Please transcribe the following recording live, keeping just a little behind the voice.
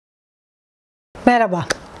Merhaba.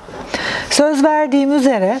 Söz verdiğim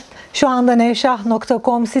üzere şu anda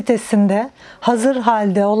nevşah.com sitesinde hazır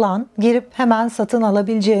halde olan, girip hemen satın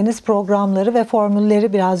alabileceğiniz programları ve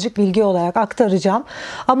formülleri birazcık bilgi olarak aktaracağım.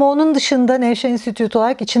 Ama onun dışında Nevşah Enstitüsü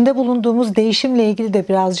olarak içinde bulunduğumuz değişimle ilgili de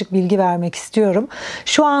birazcık bilgi vermek istiyorum.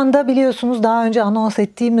 Şu anda biliyorsunuz daha önce anons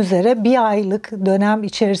ettiğim üzere bir aylık dönem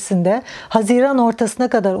içerisinde Haziran ortasına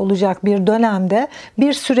kadar olacak bir dönemde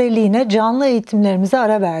bir süreliğine canlı eğitimlerimize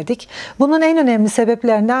ara verdik. Bunun en önemli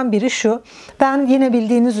sebeplerinden biri şu: ben yine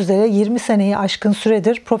bildiğiniz üzere 20 seneyi aşkın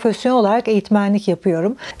süredir profesyonel olarak eğitmenlik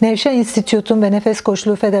yapıyorum. Nevşah Enstitüsü ve Nefes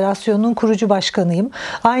Koçluğu Federasyonu'nun kurucu başkanıyım.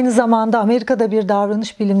 Aynı zamanda Amerika'da bir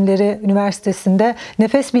davranış bilimleri üniversitesinde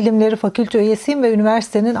nefes bilimleri fakülte üyesiyim ve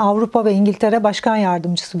üniversitenin Avrupa ve İngiltere başkan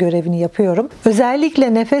yardımcısı görevini yapıyorum.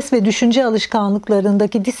 Özellikle nefes ve düşünce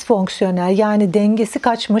alışkanlıklarındaki disfonksiyonel, yani dengesi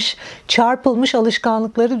kaçmış, çarpılmış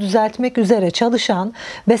alışkanlıkları düzeltmek üzere çalışan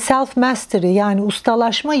ve self mastery, yani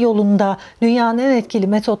ustalaşma yolunda dünyanın en etkili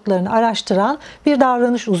metotlarını araştıran bir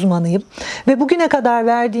davranış uzmanıyım. Ve bugüne kadar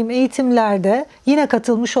verdiğim eğitimlerde yine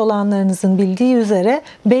katılmış olanlarınızın bildiği üzere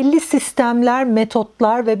belli sistemler,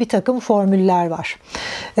 metotlar ve bir takım formüller var.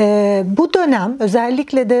 Bu dönem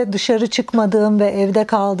özellikle de dışarı çıkmadığım ve evde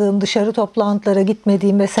kaldığım, dışarı toplantılara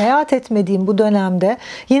gitmediğim ve seyahat etmediğim bu dönemde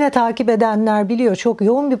yine takip edenler biliyor, çok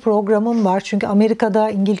yoğun bir programım var. Çünkü Amerika'da,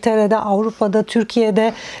 İngiltere'de, Avrupa'da,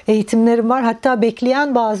 Türkiye'de eğitimlerim var. Hatta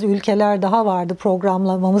bekleyen bazı ülkeler daha vardı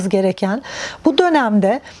programlamamız gereken. Bu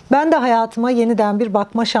dönemde ben de hayatıma yeniden bir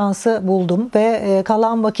bakma şansı buldum ve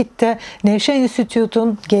kalan vakitte Nevşah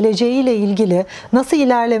Enstitüsü'nün geleceğiyle ilgili, nasıl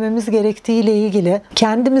ilerlememiz gerektiğiyle ilgili,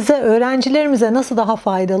 kendimize, öğrencilerimize nasıl daha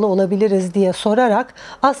faydalı olabiliriz diye sorarak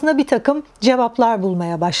aslında bir takım cevaplar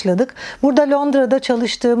bulmaya başladık. Burada Londra'da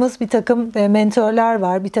çalıştığımız bir takım mentörler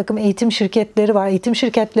var, bir takım eğitim şirketleri var, eğitim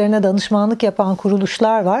şirketlerine danışmanlık yapan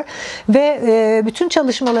kuruluşlar var ve bütün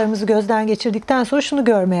çalışmalarımızı gözden geçirdikten sonra şunu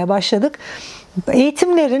görmeye başladık.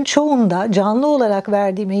 Eğitimlerin çoğunda, canlı olarak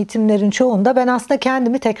verdiğim eğitimlerin çoğunda ben aslında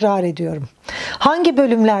kendimi tekrar ediyorum. Hangi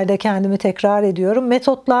bölümlerde kendimi tekrar ediyorum?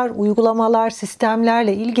 Metotlar, uygulamalar,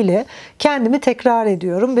 sistemlerle ilgili kendimi tekrar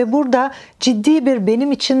ediyorum ve burada ciddi bir,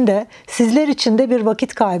 benim için de sizler için de bir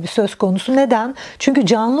vakit kaybı söz konusu. Neden? Çünkü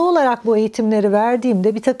canlı olarak bu eğitimleri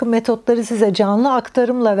verdiğimde, bir takım metotları size canlı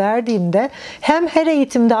aktarımla verdiğimde hem her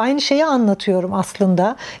eğitimde aynı şeyi anlatıyorum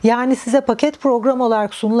aslında. Yani size paket program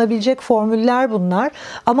olarak sunulabilecek formüller bunlar.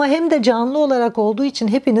 Ama hem de canlı olarak olduğu için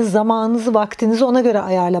hepiniz zamanınızı, vaktinizi ona göre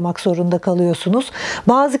ayarlamak zorunda kalıyorsunuz.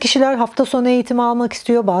 Bazı kişiler hafta sonu eğitim almak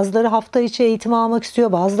istiyor, bazıları hafta içi eğitim almak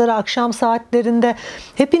istiyor, bazıları akşam saatlerinde.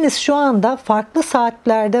 Hepiniz şu anda farklı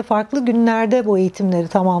saatlerde, farklı günlerde bu eğitimleri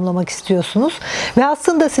tamamlamak istiyorsunuz. Ve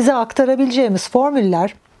aslında size aktarabileceğimiz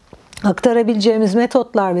formüller, aktarabileceğimiz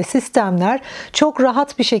metotlar ve sistemler çok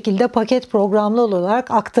rahat bir şekilde paket programlı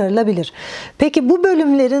olarak aktarılabilir. Peki bu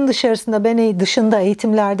bölümlerin dışında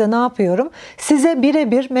eğitimlerde ne yapıyorum? Size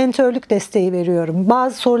birebir mentörlük desteği veriyorum.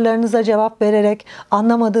 Bazı sorularınıza cevap vererek,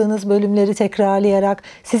 anlamadığınız bölümleri tekrarlayarak,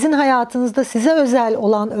 sizin hayatınızda size özel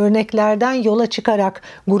olan örneklerden yola çıkarak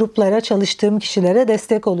gruplara, çalıştığım kişilere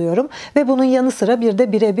destek oluyorum. Ve bunun yanı sıra bir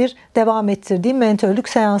de birebir devam ettirdiğim mentörlük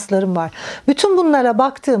seanslarım var. Bütün bunlara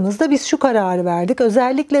baktığımızda biz şu kararı verdik.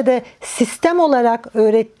 Özellikle de sistem olarak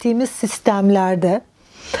öğrettiğimiz sistemlerde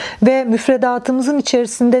ve müfredatımızın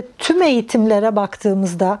içerisinde tüm eğitimlere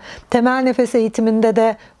baktığımızda, temel nefes eğitiminde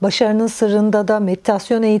de, başarının sırrında da,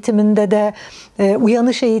 meditasyon eğitiminde de,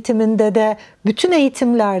 uyanış eğitiminde de, bütün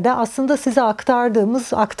eğitimlerde aslında size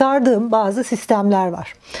aktardığım bazı sistemler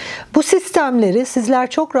var. Bu sistemleri sizler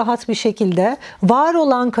çok rahat bir şekilde var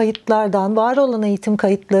olan kayıtlardan, var olan eğitim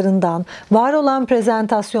kayıtlarından, var olan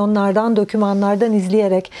prezentasyonlardan, dokümanlardan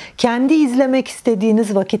izleyerek, kendi izlemek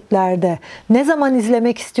istediğiniz vakitlerde, ne zaman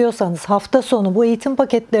izlemek istiyorsanız hafta sonu bu eğitim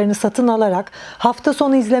paketlerini satın alarak, hafta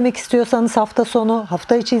sonu izlemek istiyorsanız hafta sonu,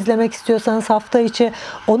 hafta içi izlemek istiyorsanız hafta içi,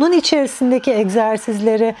 onun içerisindeki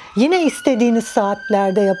egzersizleri yine istediğiniz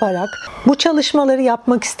saatlerde yaparak, bu çalışmaları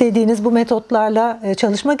yapmak istediğiniz, bu metotlarla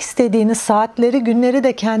çalışmak istediğiniz saatleri, günleri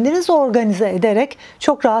de kendiniz organize ederek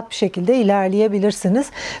çok rahat bir şekilde ilerleyebilirsiniz.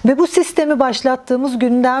 Ve bu sistemi başlattığımız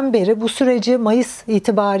günden beri bu süreci Mayıs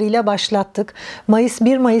itibariyle başlattık.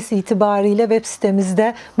 1 Mayıs itibariyle web sitemizde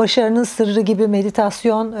de başarının sırrı gibi,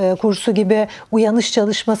 meditasyon kursu gibi, uyanış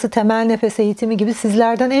çalışması, temel nefes eğitimi gibi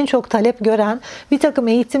sizlerden en çok talep gören bir takım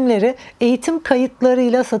eğitimleri eğitim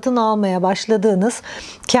kayıtlarıyla satın almaya başladığınız,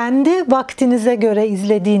 kendi vaktinize göre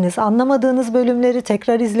izlediğiniz, anlamadığınız bölümleri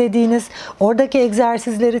tekrar izlediğiniz, oradaki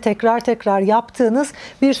egzersizleri tekrar yaptığınız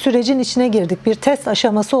bir sürecin içine girdik. Bir test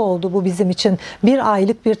aşaması oldu bu bizim için. Bir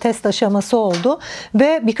aylık bir test aşaması oldu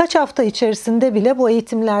ve birkaç hafta içerisinde bile bu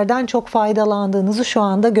eğitimlerden çok faydalandığınızı şu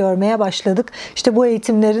anda görmeye başladık. İşte bu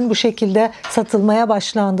eğitimlerin bu şekilde satılmaya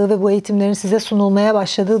başlandığı ve bu eğitimlerin size sunulmaya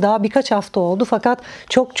başladığı daha birkaç hafta oldu. Fakat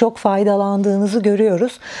çok faydalandığınızı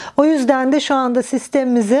görüyoruz. O yüzden de şu anda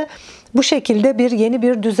sistemimizi bu şekilde yeni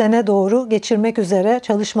bir düzene doğru geçirmek üzere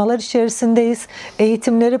çalışmalar içerisindeyiz.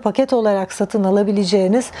 Eğitimleri paket olarak satın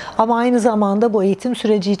alabileceğiniz ama aynı zamanda bu eğitim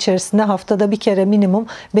süreci içerisinde haftada bir kere minimum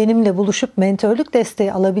benimle buluşup mentörlük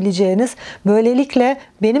desteği alabileceğiniz, böylelikle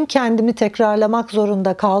benim kendimi tekrarlamak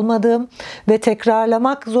zorunda kalmadığım ve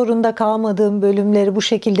tekrarlamak zorunda kalmadığım bölümleri bu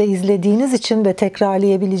şekilde izlediğiniz için ve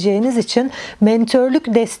tekrarlayabileceğiniz için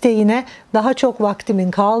mentörlük desteğine daha çok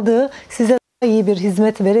vaktimin kaldığı, size iyi bir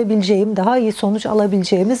hizmet verebileceğim, daha iyi sonuç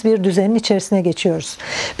alabileceğimiz bir düzenin içerisine geçiyoruz.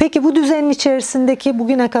 Peki bu düzenin içerisindeki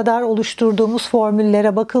bugüne kadar oluşturduğumuz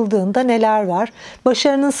formüllere bakıldığında neler var?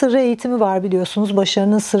 Başarının sırrı eğitimi var biliyorsunuz.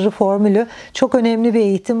 Başarının sırrı formülü çok önemli bir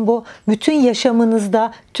eğitim bu. Bütün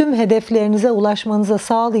yaşamınızda tüm hedeflerinize ulaşmanıza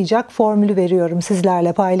sağlayacak formülü veriyorum,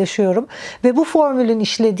 sizlerle paylaşıyorum. Ve bu formülün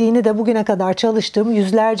işlediğini de bugüne kadar çalıştığım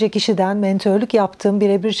yüzlerce kişiden, mentörlük yaptığım,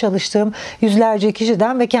 birebir çalıştığım yüzlerce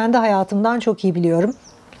kişiden ve kendi hayatımdan çok iyi biliyorum.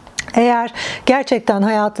 Eğer gerçekten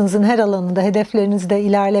hayatınızın her alanında hedeflerinizde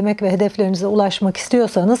ilerlemek ve hedeflerinize ulaşmak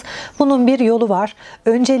istiyorsanız bunun bir yolu var.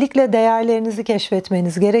 Öncelikle değerlerinizi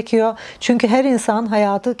keşfetmeniz gerekiyor. Çünkü her insan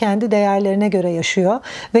hayatı kendi değerlerine göre yaşıyor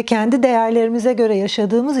ve kendi değerlerimize göre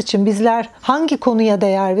yaşadığımız için bizler hangi konuya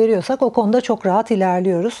değer veriyorsak o konuda çok rahat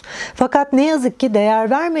ilerliyoruz. Fakat ne yazık ki değer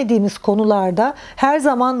vermediğimiz konularda her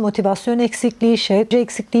zaman motivasyon eksikliği, şevk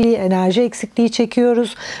eksikliği, enerji eksikliği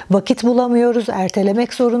çekiyoruz. Vakit bulamıyoruz,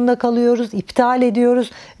 ertelemek zorunda kalıyoruz, iptal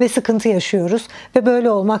ediyoruz ve sıkıntı yaşıyoruz ve böyle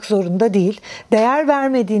olmak zorunda değil. Değer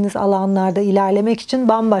vermediğiniz alanlarda ilerlemek için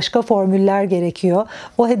bambaşka formüller gerekiyor.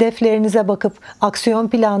 O hedeflerinize bakıp aksiyon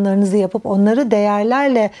planlarınızı yapıp onları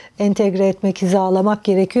değerlerle entegre etmek, hizalamak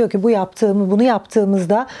gerekiyor ki bunu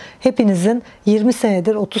yaptığımızda hepinizin 20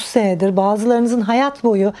 senedir, 30 senedir, bazılarınızın hayat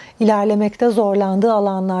boyu ilerlemekte zorlandığı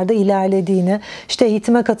alanlarda ilerlediğini, işte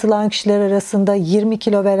eğitime katılan kişiler arasında 20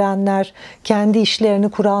 kilo verenler, kendi işlerini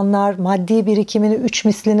kuranlar, maddi birikimini 3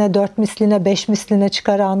 misline, 4 misline, 5 misline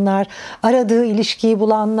çıkaranlar, aradığı ilişkiyi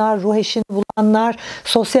bulanlar, ruh eşini bulanlar,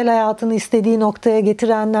 sosyal hayatını istediği noktaya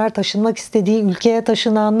getirenler, taşınmak istediği ülkeye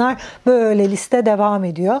taşınanlar, böyle liste devam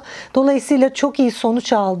ediyor. Dolayısıyla çok iyi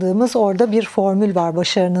sonuç aldığımız orada bir formül var,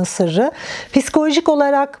 başarının sırrı. Psikolojik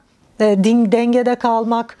olarak dengede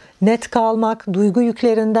kalmak, net kalmak, duygu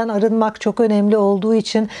yüklerinden arınmak çok önemli olduğu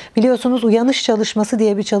için biliyorsunuz uyanış çalışması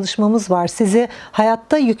diye bir çalışmamız var. Sizi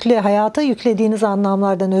hayata yüklediğiniz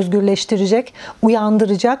anlamlardan özgürleştirecek,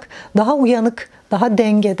 uyandıracak, daha uyanık, daha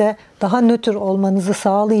dengede, daha nötr olmanızı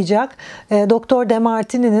sağlayacak. Doktor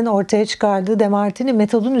Demartini'nin ortaya çıkardığı Demartini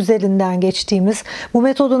metodun üzerinden geçtiğimiz, bu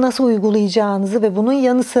metodu nasıl uygulayacağınızı ve bunun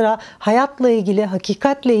yanı sıra hayatla ilgili,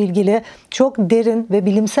 hakikatle ilgili çok derin ve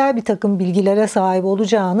bilimsel bir takım bilgilere sahip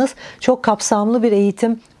olacağınız çok kapsamlı bir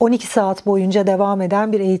eğitim. 12 saat boyunca devam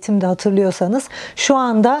eden bir eğitimde hatırlıyorsanız. Şu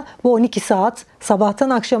anda bu 12 saat sabahtan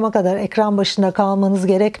akşama kadar ekran başında kalmanız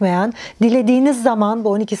gerekmeyen, dilediğiniz zaman bu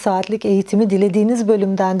 12 saatlik eğitimi dilediğiniz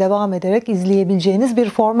bölümden devam ederek izleyebileceğiniz bir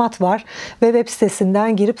format var. Ve web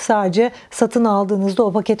sitesinden girip sadece satın aldığınızda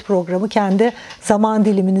o paket programı kendi zaman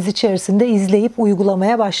diliminiz içerisinde izleyip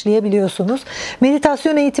uygulamaya başlayabiliyorsunuz.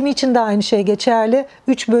 Meditasyon eğitimi için de aynı şey geçerli.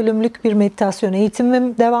 3 bölümlük bir meditasyon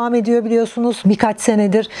eğitimim devam ediyor biliyorsunuz birkaç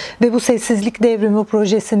senedir ve bu Sessizlik Devrimi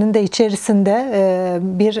projesinin de içerisinde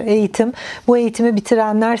bir eğitim. Bu eğitimi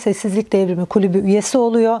bitirenler Sessizlik Devrimi Kulübü üyesi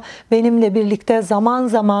oluyor. Benimle birlikte zaman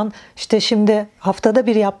zaman, işte şimdi haftada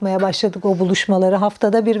bir yapmaya başladık o buluşmaları.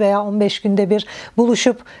 Haftada bir veya 15 günde bir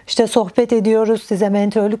buluşup işte sohbet ediyoruz. Size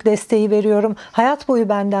mentörlük desteği veriyorum. Hayat boyu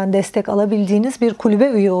benden destek alabildiğiniz bir kulübe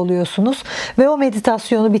üye oluyorsunuz. Ve o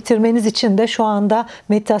meditasyonu bitirmeniz için de şu anda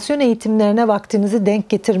meditasyon eğitimlerine vaktinizi denk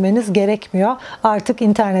getirmek bitirmeniz gerekmiyor. Artık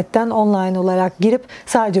internetten online olarak girip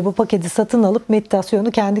sadece bu paketi satın alıp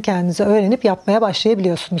meditasyonu kendi kendinize öğrenip yapmaya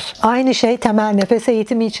başlayabiliyorsunuz. Aynı şey temel nefes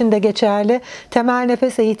eğitimi için de geçerli. Temel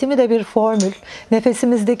nefes eğitimi de bir formül.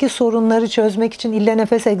 Nefesimizdeki sorunları çözmek için illa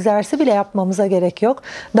nefes egzersizi bile yapmamıza gerek yok.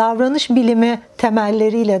 Davranış bilimi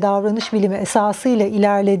temelleriyle, davranış bilimi esasıyla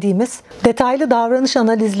ilerlediğimiz detaylı davranış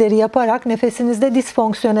analizleri yaparak nefesinizde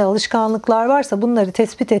disfonksiyonel alışkanlıklar varsa bunları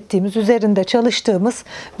tespit ettiğimiz, üzerinde çalıştığımız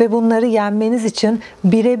ve bunları yenmeniz için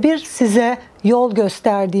birebir size yol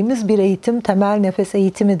gösterdiğimiz bir eğitim. Temel nefes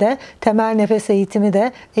eğitimi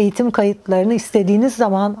de, eğitim kayıtlarını istediğiniz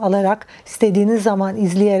zaman alarak, istediğiniz zaman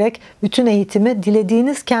izleyerek bütün eğitimi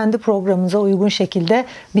dilediğiniz kendi programınıza uygun şekilde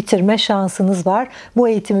bitirme şansınız var. Bu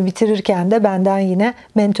eğitimi bitirirken de benden yine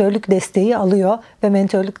mentörlük desteği alıyor ve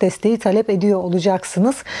mentörlük desteği talep ediyor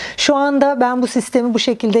olacaksınız. Şu anda ben bu sistemi bu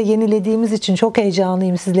şekilde yenilediğimiz için çok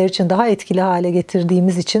heyecanlıyım. Sizler için daha etkili hale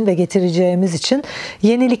getirdiğimiz için ve getireceğimiz için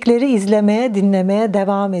yenilikleri izlemeye, dinlemeye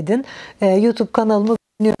devam edin. YouTube kanalımı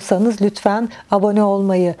beğeniyorsanız lütfen abone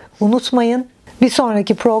olmayı unutmayın. Bir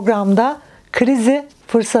sonraki programda krizi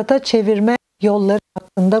fırsata çevirme yolları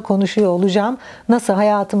hakkında konuşuyor olacağım. Nasıl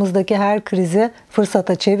hayatımızdaki her krizi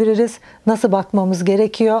fırsata çeviririz? Nasıl bakmamız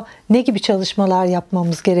gerekiyor? Ne gibi çalışmalar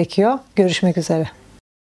yapmamız gerekiyor? Görüşmek üzere.